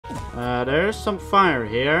There's some fire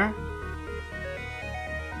here.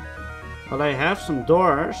 Well, I have some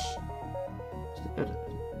doors.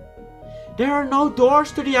 There are no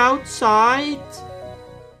doors to the outside.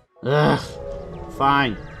 Ugh.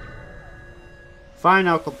 Fine. Fine,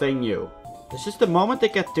 I'll continue. It's just the moment I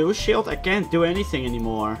get 2 shield, I can't do anything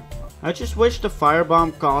anymore. I just wish the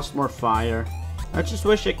firebomb cost more fire. I just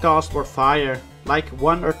wish it cost more fire. Like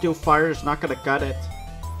 1 or 2 fire is not gonna cut it.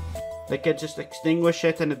 They can just extinguish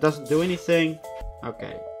it and it doesn't do anything.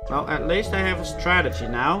 Okay. Well, at least I have a strategy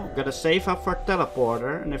now. I'm gonna save up for a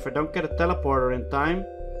teleporter. And if I don't get a teleporter in time,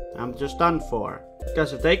 I'm just done for.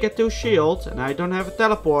 Because if they get 2 shields and I don't have a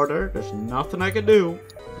teleporter, there's nothing I can do.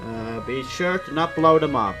 Be sure to not blow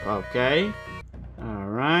them up, okay?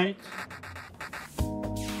 Alright.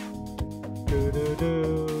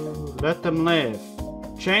 Let them live.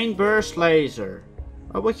 Chain burst laser.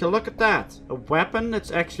 Oh, would you look at that? A weapon that's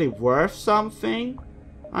actually worth something?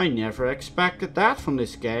 I never expected that from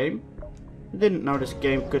this game. I didn't know this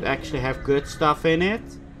game could actually have good stuff in it.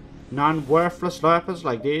 Non-worthless weapons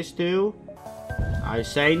like these two. I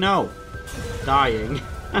say no. Dying.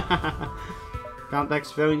 Contact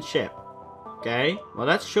civilian ship. Okay, well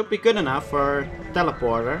that should be good enough for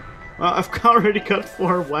teleporter. Well, I've already got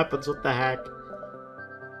 4 weapons, what the heck.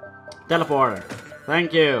 Teleporter.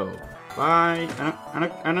 Thank you. Bye.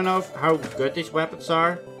 I don't know how good these weapons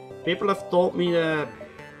are. People have told me the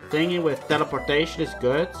thingy with teleportation is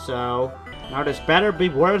good, so now this better be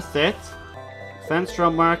worth it. Fence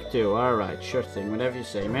drum Mark II. Alright, sure thing, whatever you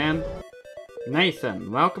say, man.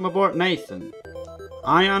 Nathan. Welcome aboard, Nathan.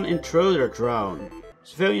 Ion intruder drone.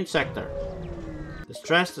 Civilian sector.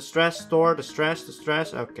 Distress, store,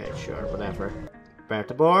 distress. Okay, sure, whatever. Prepare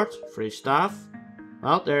to board. Free stuff.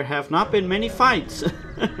 Well, there have not been many fights.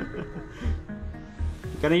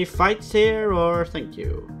 Got any fights here, or thank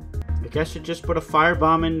you? I guess you just put a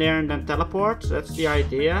firebomb in there and then teleport. That's the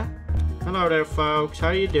idea. Hello there, folks. How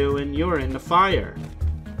you doing? You're in the fire.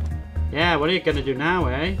 Yeah, what are you gonna do now,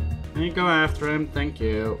 eh? You go after him. Thank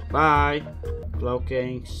you. Bye.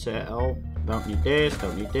 Cloaking. Sell. Don't need this.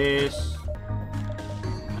 Don't need this.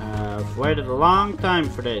 I've waited a long time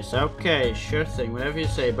for this. Okay, sure thing. Whatever you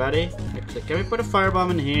say, buddy. Actually, can we put a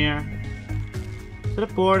firebomb in here?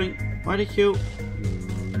 Teleporting. Why did you...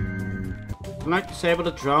 I'd like to disable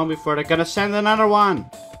the drone before they're gonna send another one.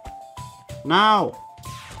 No.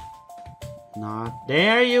 Not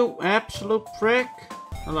there, you absolute prick.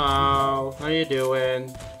 Hello. How you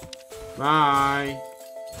doing? Bye.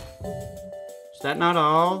 Is that not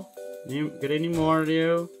all? Get any more of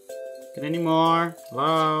you? Get any more?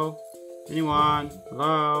 Hello? Anyone?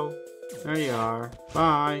 Hello? There you are.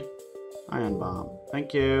 Bye. Ion bomb.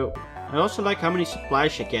 Thank you. I also like how many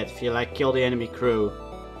supplies you get if you like kill the enemy crew.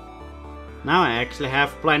 Now I actually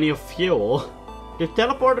have plenty of fuel. The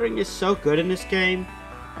teleporting is so good in this game.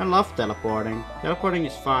 I love teleporting. Teleporting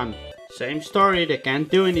is fun. Same story, they can't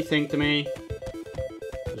do anything to me.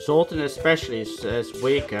 Zoltan especially is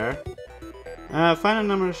weaker. Final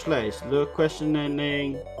number of slaves. Look, question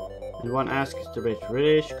ending. And one asks to be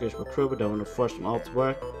released because we're crew, but don't want to force them all to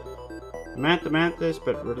work. Demand the Mantis,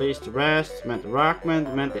 but release the rest. Demand the Rockman,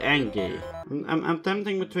 demand the Angie. I'm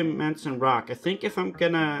tempting between Mantis and Rock. I think if I'm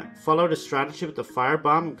gonna follow the strategy with the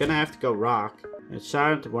firebomb, I'm gonna have to go Rock. It's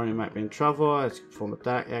silent, the warning might be in trouble. It's perform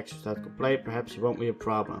attack, actions without complaint. Perhaps it won't be a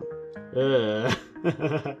problem.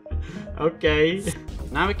 Okay.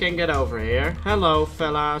 Now we can get over here. Hello,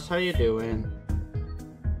 fellas. How you doing?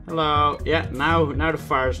 Hello. Yeah, now the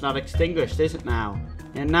fire's not extinguished, is it now?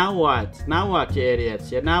 And now what? Now what, you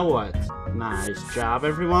idiots? Yeah, now what? Nice job,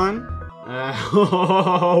 everyone.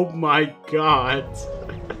 Oh my god.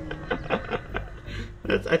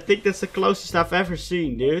 I think that's the closest I've ever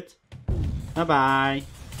seen, dude. Bye-bye.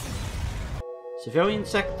 Civilian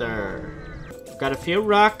sector. Got a few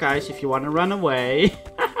rock guys if you want to run away.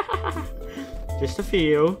 Just a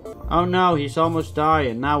few. Oh no, he's almost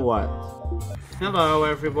dying. Now what? Hello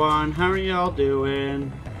everyone. How are y'all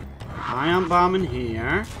doing? Ion bomb in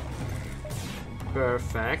here.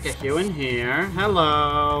 Perfect. Get you in here.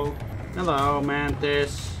 Hello. Hello,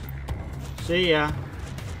 Mantis. See ya.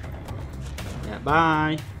 Yeah,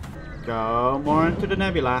 bye. Go more into the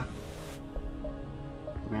nebula.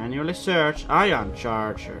 Manually search. Ion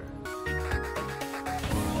charger.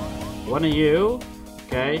 One of you?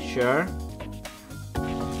 Okay, sure.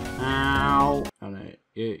 Ow. Oh, no,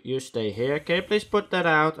 you stay here. Can you please put that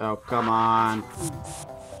out? Oh, come on.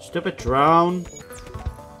 Stupid drone.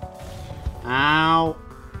 Ow.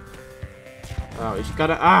 Oh, he's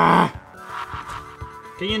gotta... Ah!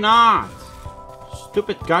 Can you not?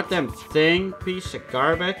 Stupid goddamn thing. Piece of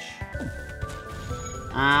garbage.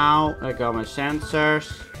 Ow. There go my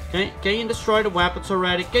sensors. Can you destroy the weapons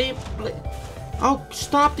already? Can you... Oh,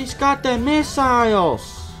 stop these goddamn missiles!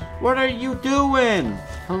 What are you doing?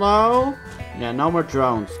 Hello? Yeah, no more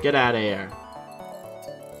drones. Get out of here.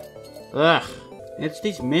 Ugh. It's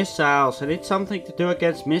these missiles. I need something to do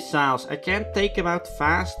against missiles. I can't take them out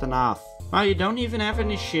fast enough. Wow, you don't even have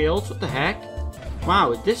any shields? What the heck?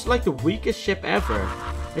 Wow, this is like the weakest ship ever.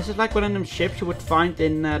 This is like one of them ships you would find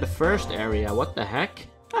in the first area. What the heck?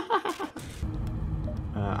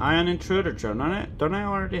 Ion intruder drone. Don't I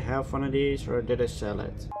already have one of these, or did I sell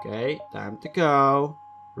it? Okay, time to go.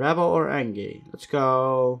 Rebel or Engie? Let's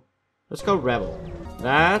go. Let's go Rebel.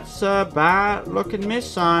 That's a bad looking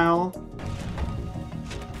missile.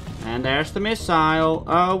 And there's the missile.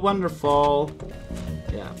 Oh, wonderful.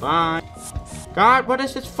 Yeah, bye. God, what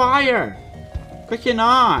is this fire? Could you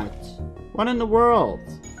not? What in the world?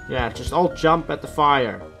 Yeah, just all jump at the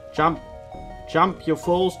fire. Jump. Jump, you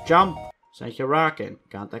fools, jump. Send your rocket.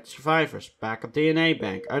 Contact survivors. Backup DNA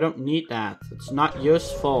bank. I don't need that. It's not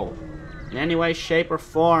useful. In any way, shape, or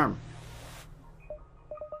form.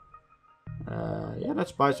 Yeah,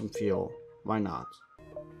 let's buy some fuel. Why not?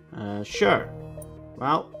 Sure.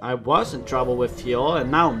 Well, I was in trouble with fuel, and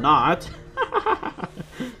now I'm not.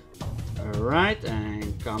 Alright,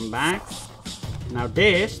 and come back. Now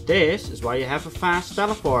this is why you have a fast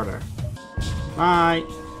teleporter. Bye.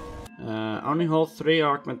 Only hold 3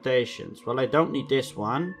 augmentations. Well, I don't need this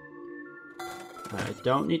one. I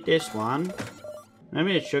don't need this one.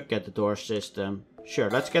 Maybe I should get the door system. Sure,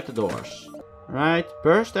 let's get the doors. Right,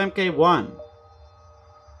 burst MK1.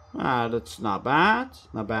 Ah, that's not bad.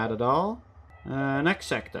 Not bad at all. Next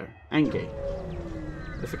sector, Engie.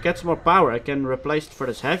 If it gets more power, I can replace it for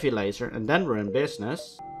this heavy laser, and then we're in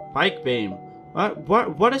business. Pike beam.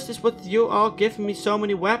 What is this with you all giving me so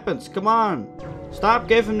many weapons? Come on. Stop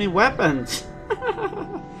giving me weapons.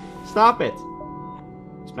 Stop it.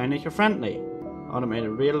 Explain that you're friendly.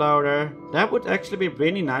 Automated reloader. That would actually be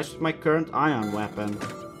really nice with my current ion weapon.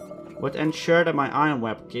 Would ensure that my ion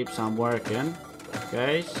weapon keeps on working.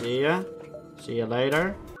 Okay, see ya. See you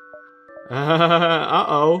later.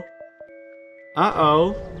 Uh-oh.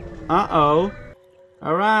 Uh-oh. Uh-oh.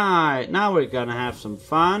 Alright, now we're gonna have some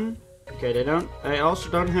fun. Okay, they also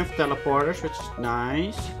don't have teleporters, which is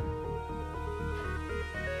nice.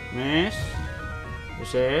 Miss.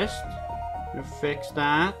 Resist. You fix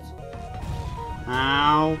that.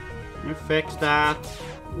 Ow. You fix that.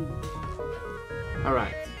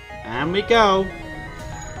 Alright. And we go.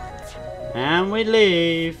 And we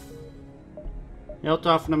leave. You'll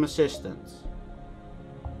offer them assistance.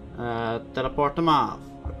 Teleport them off.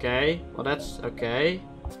 Okay. Well, that's okay.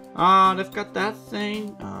 Oh, they've got that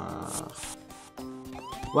thing.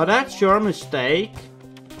 Well, that's your mistake.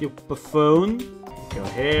 You buffoon. Go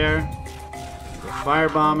here. Put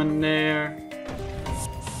firebomb in there.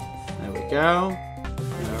 There we go.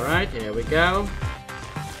 Alright, here we go.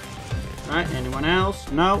 Right, anyone else?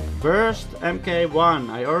 No. Burst MK1.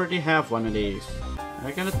 I already have one of these. Are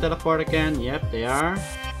they gonna teleport again? Yep, they are.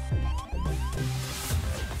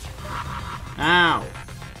 Ow.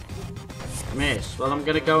 Miss. Well, I'm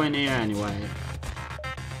gonna go in here anyway.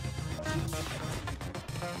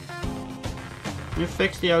 You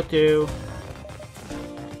fix the O2.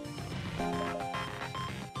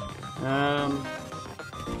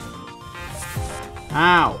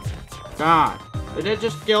 Ow. God. Did they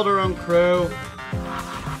just kill their own crew?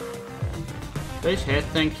 Please hit,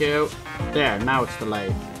 thank you. There, now it's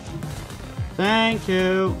delayed. Thank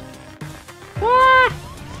you. Ah!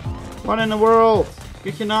 What in the world?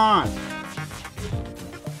 Get you not.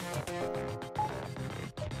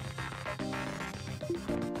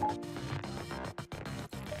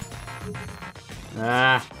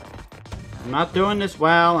 I'm not doing this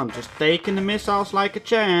well. I'm just taking the missiles like a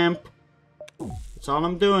champ. That's all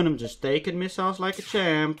I'm doing. I'm just taking missiles like a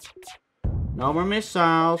champ. No more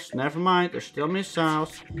missiles. Never mind. There's still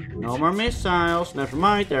missiles. No more missiles. Never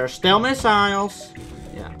mind. There are still missiles.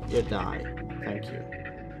 Yeah, you die. Thank you.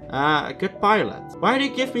 A good pilot. Why do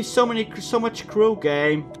you give me so much crew,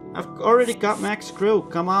 game? I've already got max crew.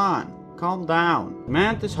 Come on. Calm down.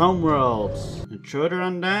 Mantis homeworlds. Intruder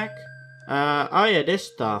on deck. Oh yeah, this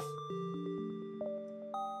stuff.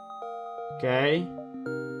 Okay.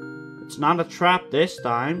 It's not a trap this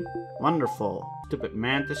time. Wonderful. Stupid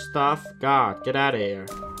mantis stuff. God, get out of here.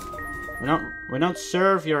 We don't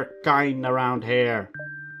serve your kind around here.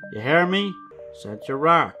 You hear me? Set your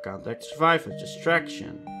rock. Contact survivors.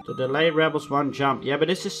 Distraction. To delay rebels one jump. Yeah, but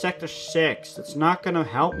this is sector 6. That's not gonna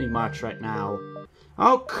help me much right now.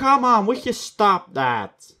 Oh, come on. Would you stop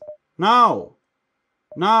that? No.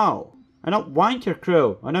 No. I don't want your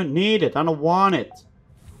crew. I don't need it. I don't want it.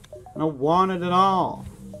 I don't want it at all.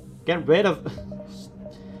 Get rid of...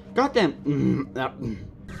 Goddamn...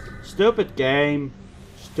 Stupid game.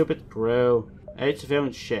 Stupid crew. 8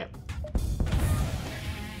 civilian ship.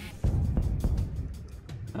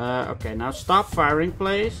 Okay, now stop firing,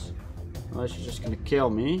 please. Unless you're just gonna kill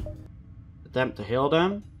me. Attempt to heal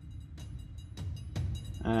them.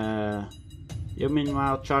 You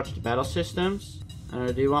meanwhile charge the battle systems.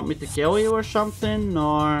 Do you want me to kill you or something?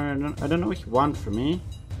 Or I don't know what you want from me.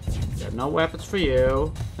 There are no weapons for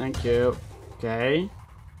you. Thank you. Okay.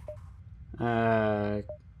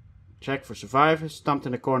 Check for survivors. Stumped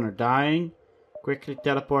in the corner dying. Quickly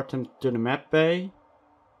teleport them to the map bay.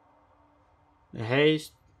 The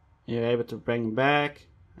haste. You're able to bring him back.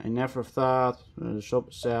 I never thought the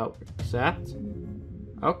shop cell accept.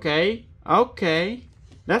 Okay. Okay.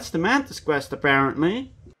 That's the Mantis quest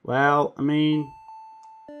apparently. Well, I mean...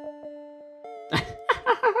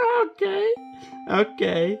 okay.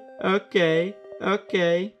 Okay. Okay.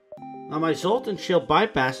 Okay. Now my Zoltan shield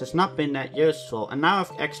bypass has not been that useful. And now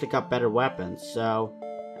I've actually got better weapons. So...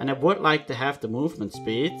 And I would like to have the movement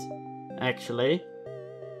speed. Actually.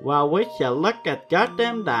 Well, would you look at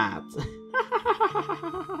goddamn that.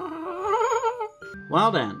 Well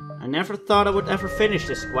then, I never thought I would ever finish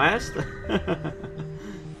this quest.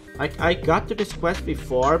 I got to this quest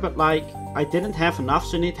before, but like, I didn't have enough,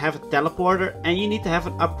 so you need to have a teleporter, and you need to have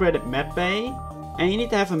an upgraded med bay, and you need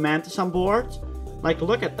to have a Mantis on board. Like,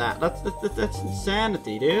 look at that. That's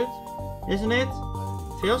insanity, dude. Isn't it?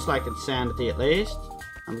 Feels like insanity at least.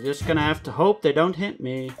 I'm just gonna have to hope they don't hit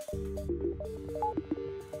me.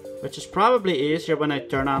 Which is probably easier when I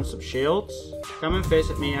turn on some shields. Come and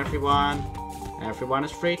visit me, everyone. Everyone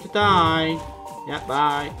is free to die. Yeah,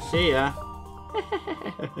 bye. See ya.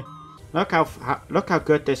 Look how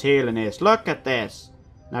good this healing is. Look at this.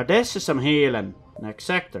 Now this is some healing. Next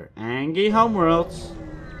sector. Angie Homeworlds.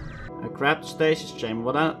 I grabbed the stasis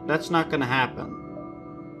chamber. Well, that's not gonna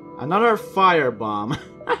happen. Another firebomb.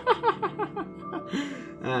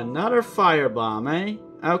 Another firebomb, eh?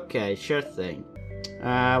 Okay, sure thing.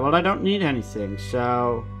 Well, I don't need anything,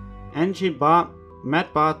 so... Engine bot,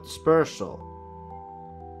 medbot dispersal.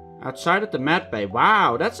 Outside of the med bay.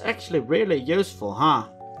 Wow, that's actually really useful, huh?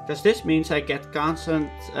 Because this means I get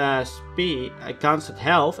constant speed, constant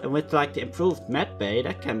health, and with like the improved med bay,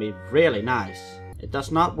 that can be really nice. It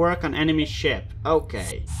does not work on enemy ship.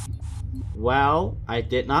 Okay. Well, I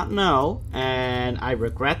did not know, and I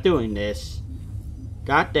regret doing this.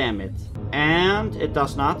 God damn it. And it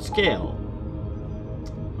does not scale.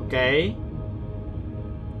 Okay.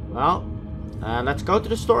 Well, let's go to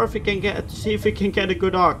the store if we can see if we can get a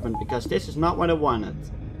good augment, because this is not what I wanted.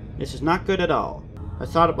 This is not good at all. I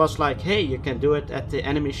thought it was like, hey, you can do it at the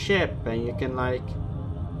enemy ship, and you can like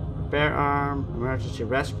repair arm, emergency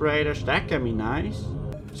respirators. That can be nice.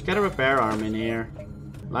 Let's get a repair arm in here.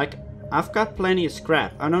 Like, I've got plenty of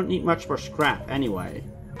scrap. I don't need much more scrap anyway.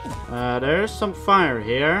 There's some fire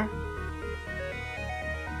here.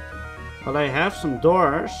 Well, I have some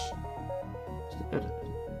doors.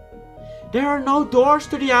 There are no doors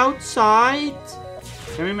to the outside.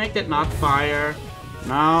 Can we make that not fire?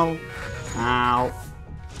 No. Ow.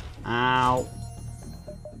 Ow.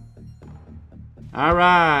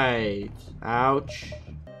 Alright. Ouch.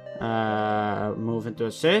 Move into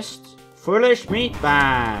assist. Foolish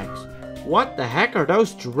meatbags. What the heck are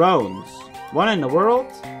those drones? What in the world?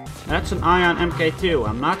 That's an Ion MK2.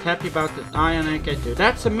 I'm not happy about the Ion MK2.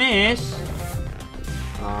 That's a miss.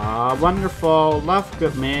 Ah, wonderful. Love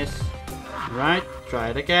good miss. Right, try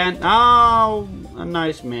it again. Oh, a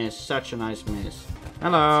nice miss. Such a nice miss.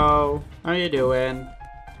 Hello. How you doing?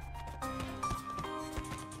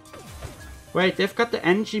 Wait, they've got the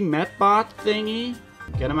NG Medbot thingy.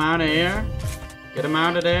 Get him out of here. Get him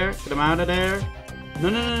out of there. Get him out of there. No,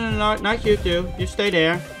 no, no, no, no, not you two. You stay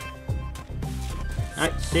there.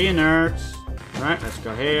 Alright, see you nerds. Alright, let's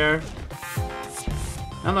go here.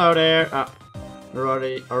 Hello there. Oh, we're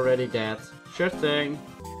already dead. Sure thing.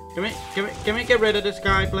 Can we get rid of this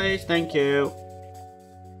guy, please? Thank you.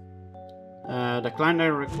 Decline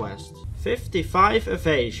their request. 55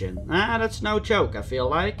 evasion. Ah, that's no joke, I feel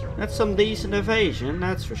like. That's some decent evasion,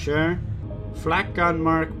 that's for sure. Flak gun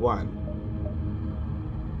Mark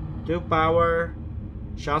 1. 2 power.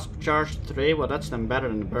 Shots per charge 3. Well, that's then better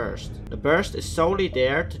than the burst. The burst is solely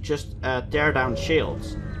there to just tear down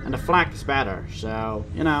shields. And the flak is better, so,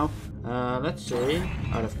 you know. Let's see.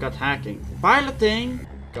 Oh, they've got hacking. Piloting!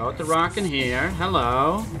 Got the rock in here.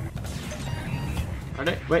 Hello. Are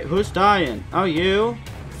they? Wait, who's dying? Oh, you?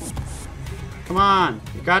 Come on.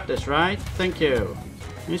 You got this, right? Thank you.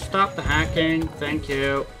 Can you stop the hacking? Thank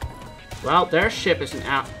you. Well, their ship is in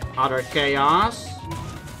utter chaos.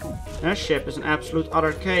 Their ship is an absolute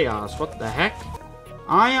utter chaos. What the heck?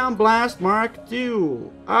 Ion Blast Mark II.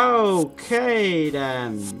 Okay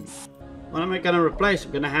then. What am I gonna replace?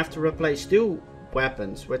 I'm gonna have to replace 2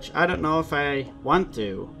 weapons, which I don't know if I want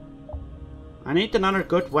to. I need another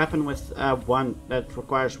good weapon with one that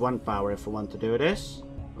requires 1 power if I want to do this.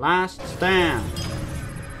 Last stand.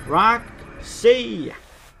 Rock C.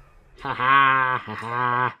 Haha,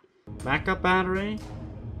 haha. Backup battery?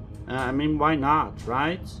 I mean, why not,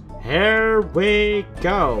 right? Here we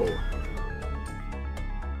go.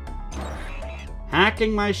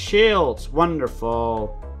 Hacking my shields.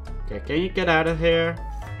 Wonderful. Okay, can you get out of here?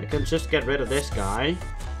 I can just get rid of this guy.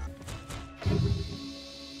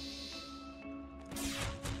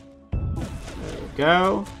 There you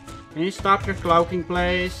go. Can you stop your cloaking,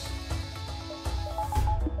 please?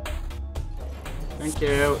 Thank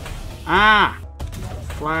you. Ah!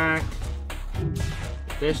 Flak.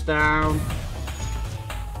 Put this down.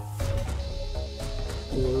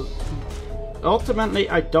 Ultimately,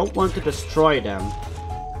 I don't want to destroy them.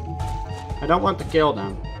 I don't want to kill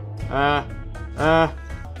them.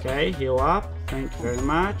 Okay, heal up. Thank you very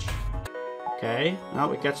much. Okay, now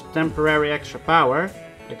we get some temporary extra power.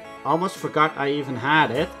 I almost forgot I even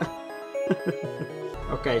had it.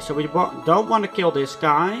 Okay, so we don't want to kill this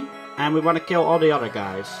guy. And we want to kill all the other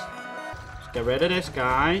guys. Let's get rid of this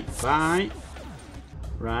guy. Bye.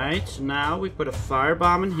 Right, so now we put a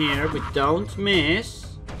firebomb in here. We don't miss.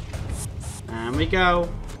 And we go.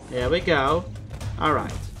 Here we go.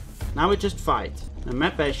 Alright. Now we just fight. The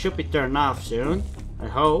map base should be turned off soon. I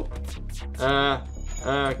hope.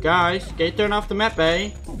 Guys, can you turn off the map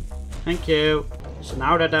bay? Thank you. So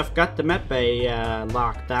now that I've got the map bay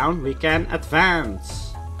locked down, we can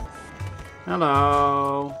advance.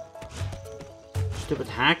 Hello. Stupid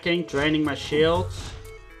hacking, draining my shields.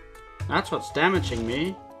 That's what's damaging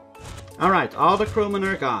me. Alright, all the crewmen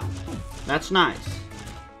are gone. That's nice.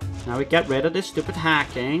 Now we get rid of this stupid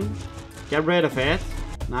hacking. Get rid of it.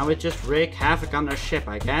 Now we just wreak havoc on their ship,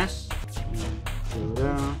 I guess.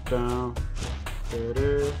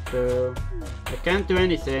 I can't do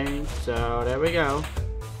anything, so there we go.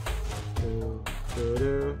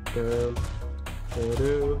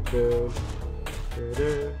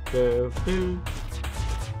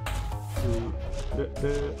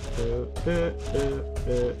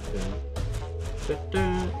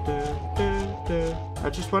 I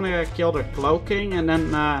just want to kill their cloaking, and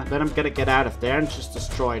then I'm gonna get out of there and just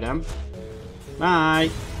destroy them. Bye.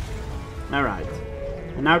 All right.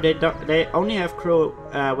 And now they only have crew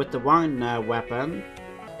with the 1 weapon,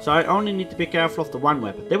 so I only need to be careful of the 1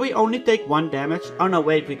 weapon. Did we only take 1 damage? Oh no,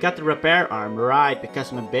 wait, we got the repair arm, right?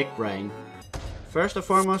 Because I'm a big brain. First and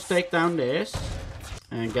foremost, take down this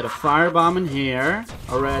and get a firebomb in here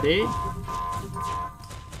already.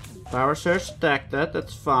 Power surge detected.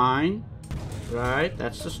 That's fine. Right,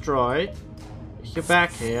 that's destroyed. Get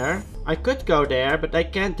back here. I could go there, but I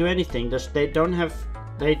can't do anything. They don't have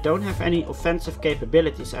any offensive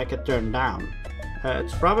capabilities I can turn down.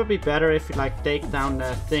 It's probably better if you like take down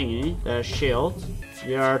the thingy, the shield.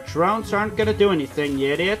 Your drones aren't gonna do anything,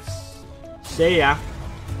 you idiots. See ya.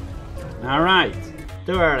 Alright,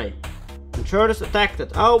 too early. Intruders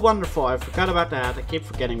detected. Oh, wonderful. I forgot about that. I keep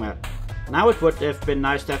forgetting that. Now it would have been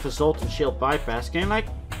nice to have a Zoltan shield bypass. Can you like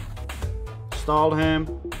stall him,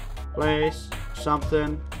 please?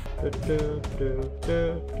 Something.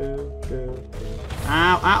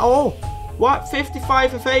 Ow, ow, oh! What?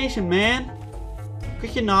 55 evasion, man?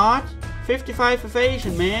 Could you not? 55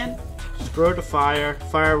 evasion, man. Screw the fire.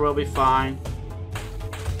 Fire will be fine.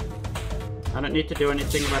 I don't need to do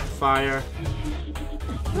anything about the fire.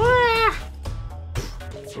 Ah!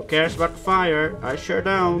 Who cares about the fire? I sure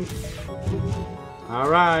don't.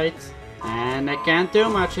 Alright. And I can't do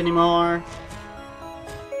much anymore.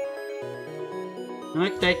 Can I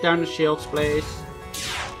take down the shields, please?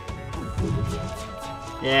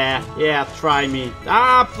 Yeah, try me.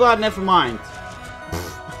 Ah, but never mind.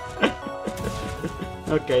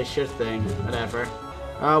 Okay, sure thing. Whatever.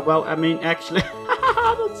 Oh, well, I mean, actually...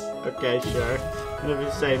 that's... Okay, sure. Whatever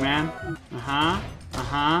you say, man.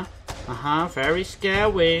 Very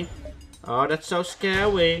scary. Oh, that's so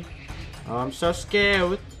scary. Oh, I'm so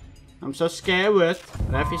scared. I'm so scared.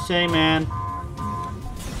 Whatever you say, man.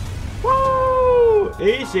 Woo!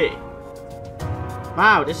 Easy.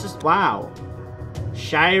 Wow, this is... Wow.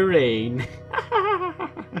 Sheireen.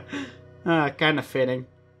 Kind of fitting.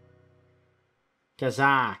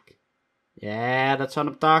 Kazakh. Yeah, that's what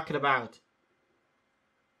I'm talking about.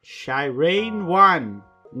 Sheireen 1.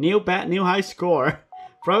 New high score.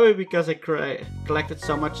 Probably because I collected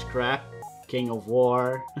so much scrap. King of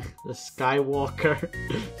War, the Skywalker.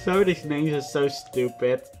 Some of these names are so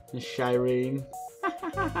stupid. Sheireen.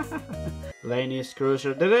 Lanius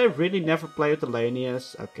Cruiser. Did I really never play with the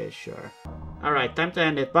Lanius? Okay, sure. Alright, time to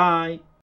end it. Bye.